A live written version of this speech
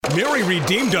Mary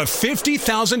redeemed a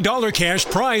 $50,000 cash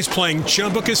prize playing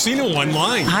Chumba Casino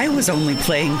online. I was only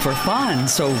playing for fun,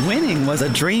 so winning was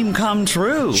a dream come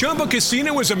true. Chumba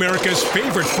Casino is America's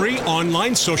favorite free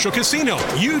online social casino.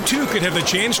 You too could have the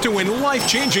chance to win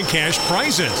life-changing cash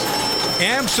prizes.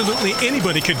 Absolutely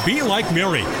anybody could be like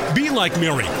Mary. Be like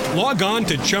Mary. Log on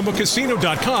to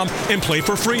ChumbaCasino.com and play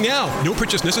for free now. No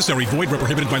purchase necessary. Void where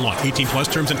prohibited by law. 18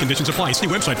 plus terms and conditions apply. See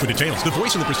website for details. The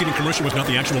voice in the preceding commercial was not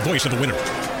the actual voice of the winner.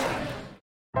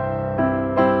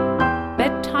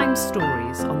 Bedtime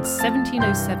Stories on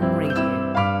 1707 Radio.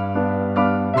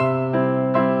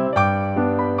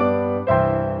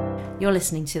 You're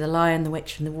listening to The Lion, the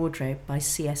Witch and the Wardrobe by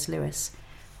C.S. Lewis,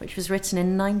 which was written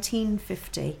in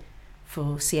 1950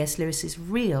 for C.S. Lewis's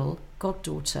real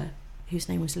goddaughter, whose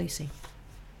name was Lucy.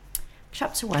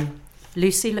 Chapter 1.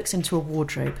 Lucy looks into a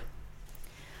wardrobe.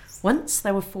 Once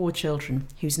there were 4 children,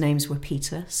 whose names were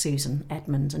Peter, Susan,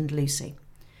 Edmund and Lucy.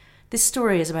 This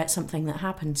story is about something that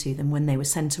happened to them when they were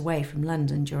sent away from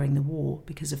London during the war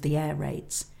because of the air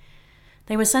raids.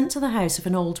 They were sent to the house of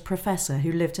an old professor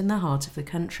who lived in the heart of the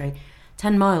country,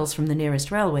 10 miles from the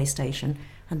nearest railway station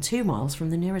and 2 miles from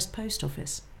the nearest post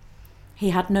office. He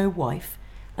had no wife,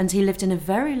 and he lived in a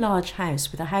very large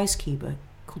house with a housekeeper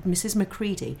called Mrs.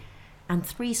 Macready and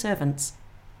 3 servants.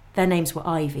 Their names were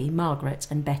Ivy, Margaret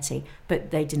and Betty, but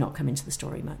they did not come into the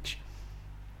story much.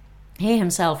 He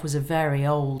himself was a very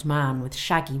old man with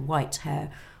shaggy white hair,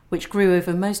 which grew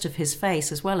over most of his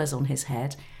face as well as on his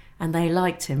head, and they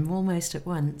liked him almost at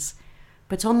once.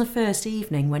 But on the first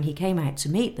evening when he came out to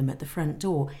meet them at the front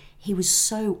door, he was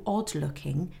so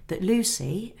odd-looking that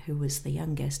Lucy, who was the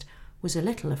youngest, was a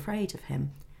little afraid of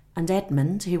him, and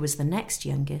Edmund, who was the next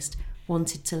youngest,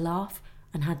 wanted to laugh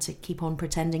and had to keep on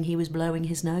pretending he was blowing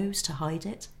his nose to hide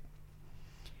it.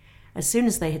 As soon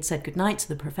as they had said goodnight to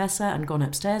the professor and gone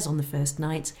upstairs on the first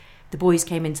night, the boys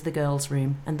came into the girls'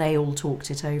 room and they all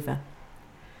talked it over.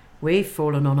 "We've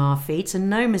fallen on our feet and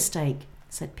no mistake,"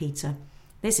 said Peter.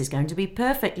 "This is going to be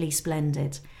perfectly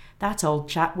splendid. That old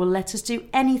chap will let us do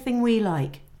anything we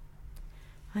like."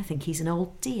 "I think he's an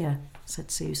old dear," said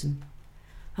Susan.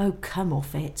 "Oh, come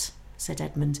off it," said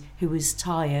Edmund, who was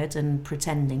tired and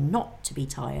pretending not to be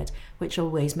tired, which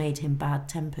always made him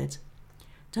bad-tempered.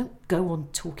 "Don't go on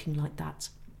talking like that."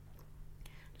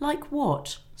 "Like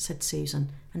what?" said Susan.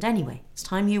 "And anyway, it's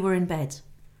time you were in bed."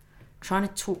 "Trying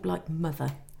to talk like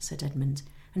mother," said Edmund.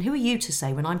 "And who are you to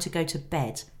say when I'm to go to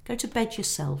bed? Go to bed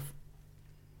yourself."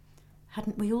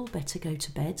 "Hadn't we all better go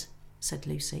to bed?" said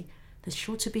Lucy. "There's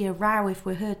sure to be a row if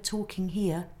we're heard talking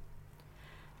here."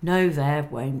 "No, there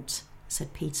won't,"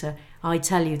 said Peter. "I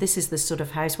tell you, this is the sort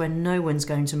of house where no one's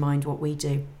going to mind what we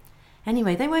do.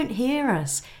 Anyway, they won't hear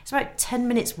us. It's about 10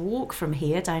 minutes' walk from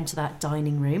here down to that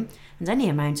dining room, and any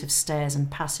amount of stairs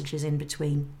and passages in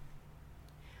between."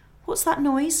 "What's that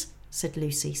noise?" said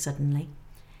Lucy suddenly.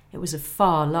 It was a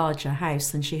far larger house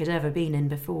than she had ever been in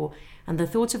before, and the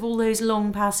thought of all those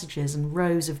long passages and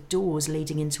rows of doors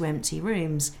leading into empty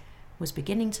rooms was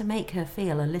beginning to make her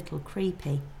feel a little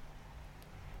creepy.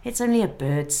 "It's only a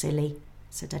bird, silly,"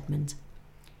 said Edmund.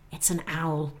 "It's an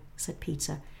owl," said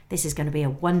Peter. "This is going to be a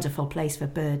wonderful place for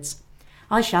birds.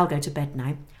 I shall go to bed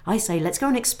now. I say, let's go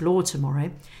and explore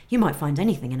tomorrow. You might find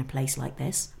anything in a place like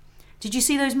this. Did you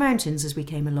see those mountains as we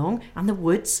came along, and the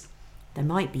woods? There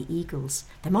might be eagles.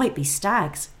 There might be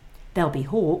stags. There'll be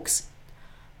hawks."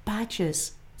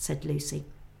 "Badgers," said Lucy.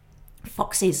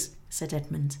 "Foxes," said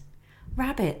Edmund.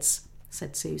 "Rabbits,"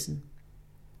 said Susan.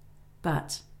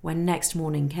 But when next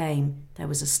morning came, there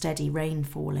was a steady rain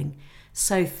falling,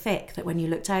 so thick that when you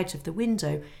looked out of the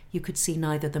window, you could see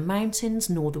neither the mountains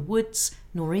nor the woods,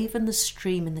 nor even the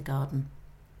stream in the garden.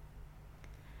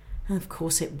 "Of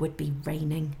course it would be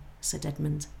raining," said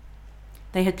Edmund.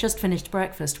 They had just finished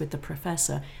breakfast with the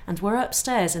professor and were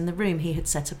upstairs in the room he had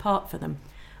set apart for them,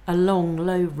 a long,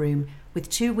 low room with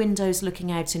 2 windows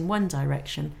looking out in one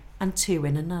direction and 2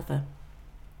 in another.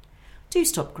 "Do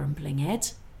stop grumbling,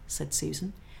 Ed," said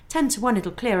Susan. 10 to 1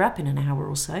 it'll clear up in an hour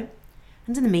or so.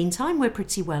 And in the meantime, we're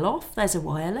pretty well off. There's a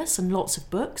wireless and lots of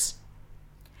books."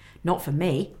 "Not for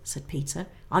me," said Peter.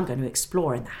 "I'm going to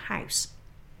explore in the house."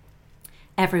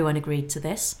 Everyone agreed to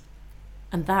this,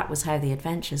 and that was how the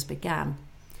adventures began.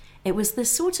 It was the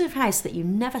sort of house that you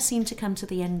never seem to come to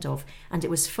the end of, and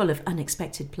it was full of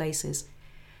unexpected places.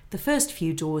 The first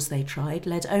few doors they tried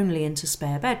led only into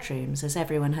spare bedrooms, as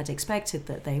everyone had expected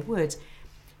that they would.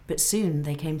 But soon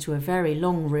they came to a very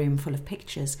long room full of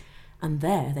pictures, and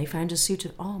there they found a suit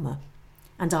of armour.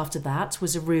 And after that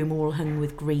was a room all hung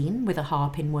with green, with a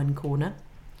harp in one corner.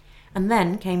 And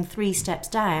then came 3 steps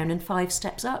down and 5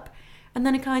 steps up, and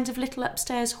then a kind of little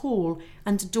upstairs hall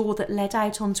and a door that led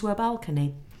out onto a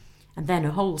balcony. and then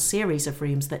a whole series of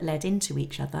rooms that led into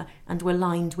each other and were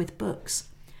lined with books,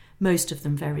 most of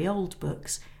them very old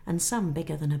books, and some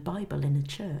bigger than a Bible in a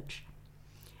church.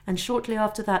 And shortly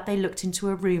after that they looked into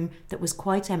a room that was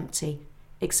quite empty,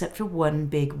 except for one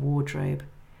big wardrobe,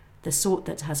 the sort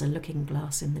that has a looking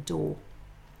glass in the door.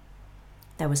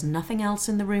 There was nothing else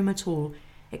in the room at all,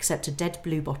 except a dead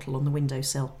blue bottle on the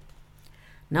windowsill.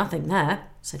 "Nothing there,"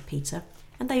 said Peter,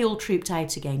 and they all trooped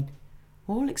out again,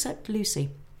 all except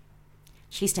Lucy.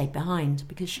 She stayed behind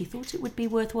because she thought it would be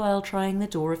worthwhile trying the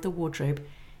door of the wardrobe,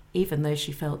 even though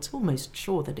she felt almost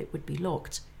sure that it would be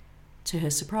locked. To her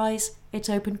surprise, it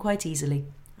opened quite easily,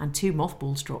 and 2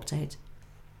 mothballs dropped out.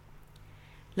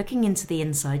 Looking into the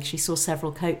inside, she saw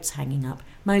several coats hanging up,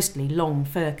 mostly long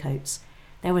fur coats.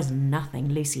 There was nothing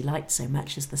Lucy liked so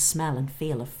much as the smell and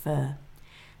feel of fur.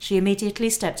 She immediately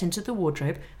stepped into the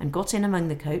wardrobe and got in among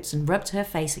the coats and rubbed her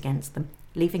face against them,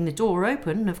 leaving the door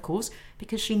open, of course,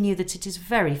 because she knew that it is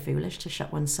very foolish to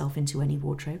shut oneself into any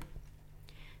wardrobe.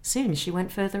 Soon she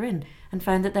went further in and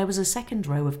found that there was a second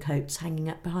row of coats hanging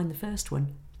up behind the first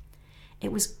one.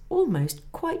 It was almost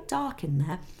quite dark in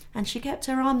there, and she kept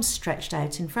her arms stretched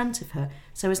out in front of her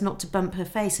so as not to bump her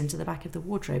face into the back of the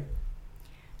wardrobe.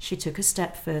 She took a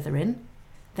step further in,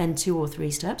 then 2 or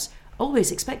 3 steps,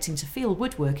 always expecting to feel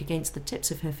woodwork against the tips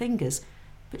of her fingers,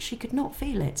 but she could not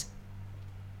feel it.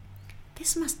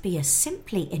 "This must be a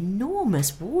simply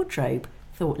enormous wardrobe,"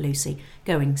 thought Lucy,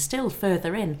 going still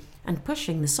further in and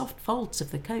pushing the soft folds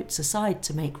of the coats aside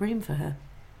to make room for her.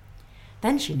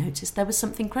 Then she noticed there was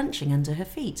something crunching under her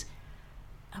feet.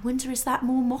 "I wonder, is that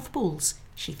more mothballs?"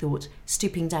 she thought,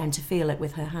 stooping down to feel it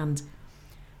with her hand.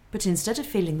 But instead of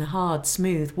feeling the hard,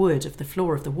 smooth wood of the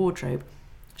floor of the wardrobe,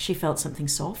 she felt something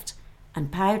soft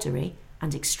and powdery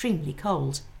and extremely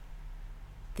cold.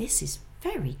 "This is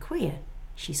very queer,"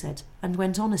 she said, and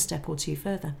went on a step or 2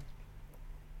 further.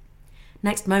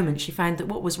 Next moment she found that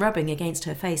what was rubbing against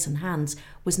her face and hands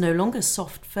was no longer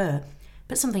soft fur,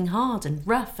 but something hard and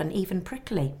rough and even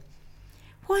prickly.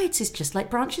 "Why, it is just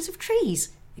like branches of trees!"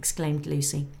 exclaimed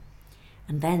Lucy.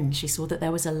 And then she saw that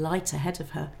there was a light ahead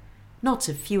of her, not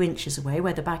a few inches away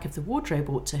where the back of the wardrobe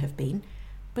ought to have been,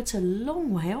 but a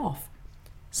long way off.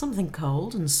 Something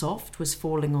cold and soft was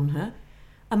falling on her.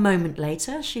 A moment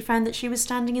later she found that she was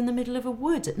standing in the middle of a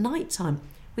wood at night time,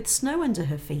 with snow under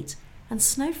her feet and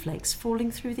snowflakes falling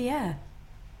through the air.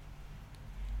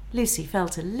 Lucy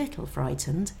felt a little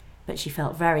frightened, but she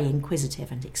felt very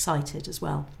inquisitive and excited as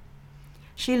well.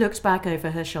 She looked back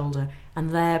over her shoulder, and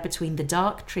there between the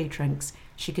dark tree trunks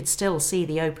she could still see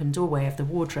the open doorway of the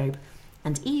wardrobe,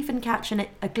 and even catch in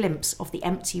it a glimpse of the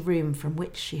empty room from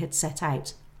which she had set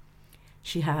out.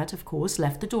 She had, of course,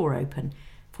 left the door open,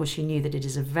 for she knew that it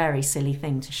is a very silly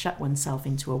thing to shut oneself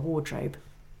into a wardrobe.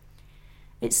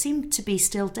 It seemed to be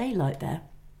still daylight there.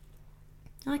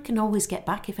 "I can always get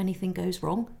back if anything goes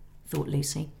wrong," thought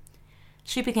Lucy.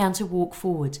 She began to walk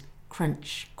forward,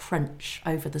 crunch, crunch,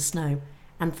 over the snow,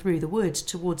 and through the wood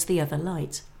towards the other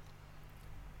light.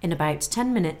 In about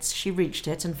 10 minutes she reached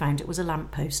it and found it was a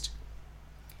lamp-post.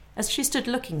 As she stood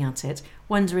looking at it,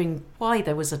 wondering why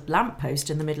there was a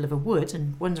lamp-post in the middle of a wood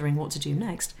and wondering what to do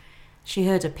next, she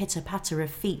heard a pitter-patter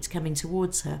of feet coming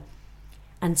towards her,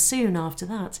 and soon after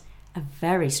that a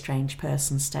very strange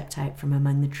person stepped out from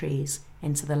among the trees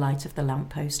into the light of the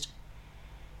lamp-post.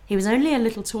 He was only a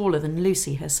little taller than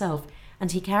Lucy herself,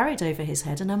 and he carried over his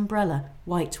head an umbrella,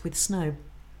 white with snow.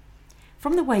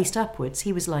 From the waist upwards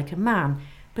he was like a man,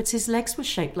 but his legs were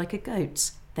shaped like a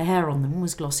goat's, the hair on them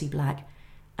was glossy black,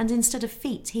 and instead of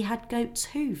feet he had goat's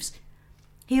hooves.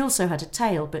 He also had a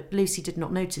tail, but Lucy did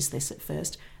not notice this at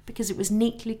first, because it was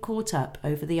neatly caught up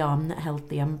over the arm that held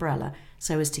the umbrella,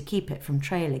 so as to keep it from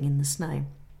trailing in the snow.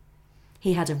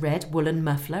 He had a red woolen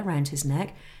muffler round his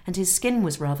neck, and his skin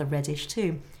was rather reddish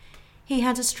too. He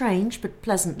had a strange but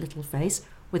pleasant little face,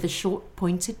 with a short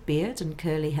pointed beard and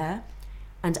curly hair,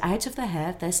 and out of the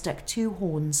hair there stuck 2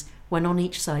 horns, one on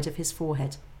each side of his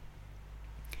forehead.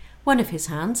 One of his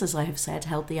hands, as I have said,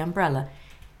 held the umbrella.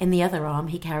 In the other arm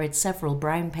he carried several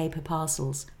brown paper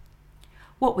parcels.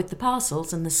 What with the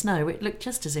parcels and the snow, it looked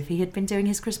just as if he had been doing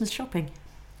his Christmas shopping.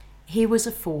 He was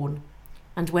a faun,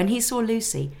 and when he saw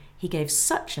Lucy, he gave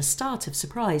such a start of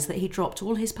surprise that he dropped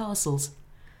all his parcels.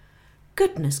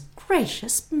 "Goodness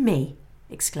gracious me!"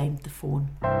 exclaimed the faun.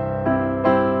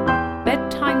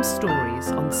 Bedtime Stories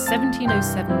on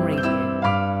 1707 Radio.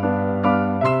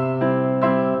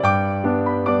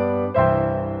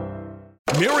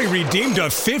 Mary redeemed a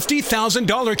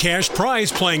 $50,000 cash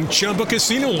prize playing Chumba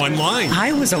Casino online.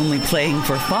 I was only playing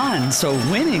for fun, so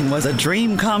winning was a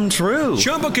dream come true.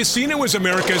 Chumba Casino is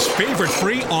America's favorite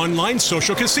free online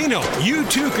social casino. You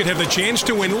too could have the chance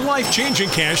to win life-changing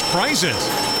cash prizes.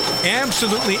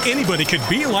 Absolutely anybody could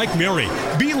be like Mary.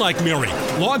 Be like Mary.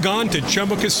 Log on to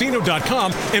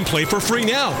ChumbaCasino.com and play for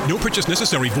free now. No purchase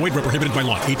necessary. Void where prohibited by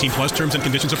law. 18 plus terms and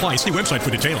conditions apply. See website for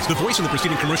details. The voice in the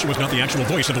preceding commercial was not the actual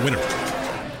voice of the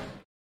winner.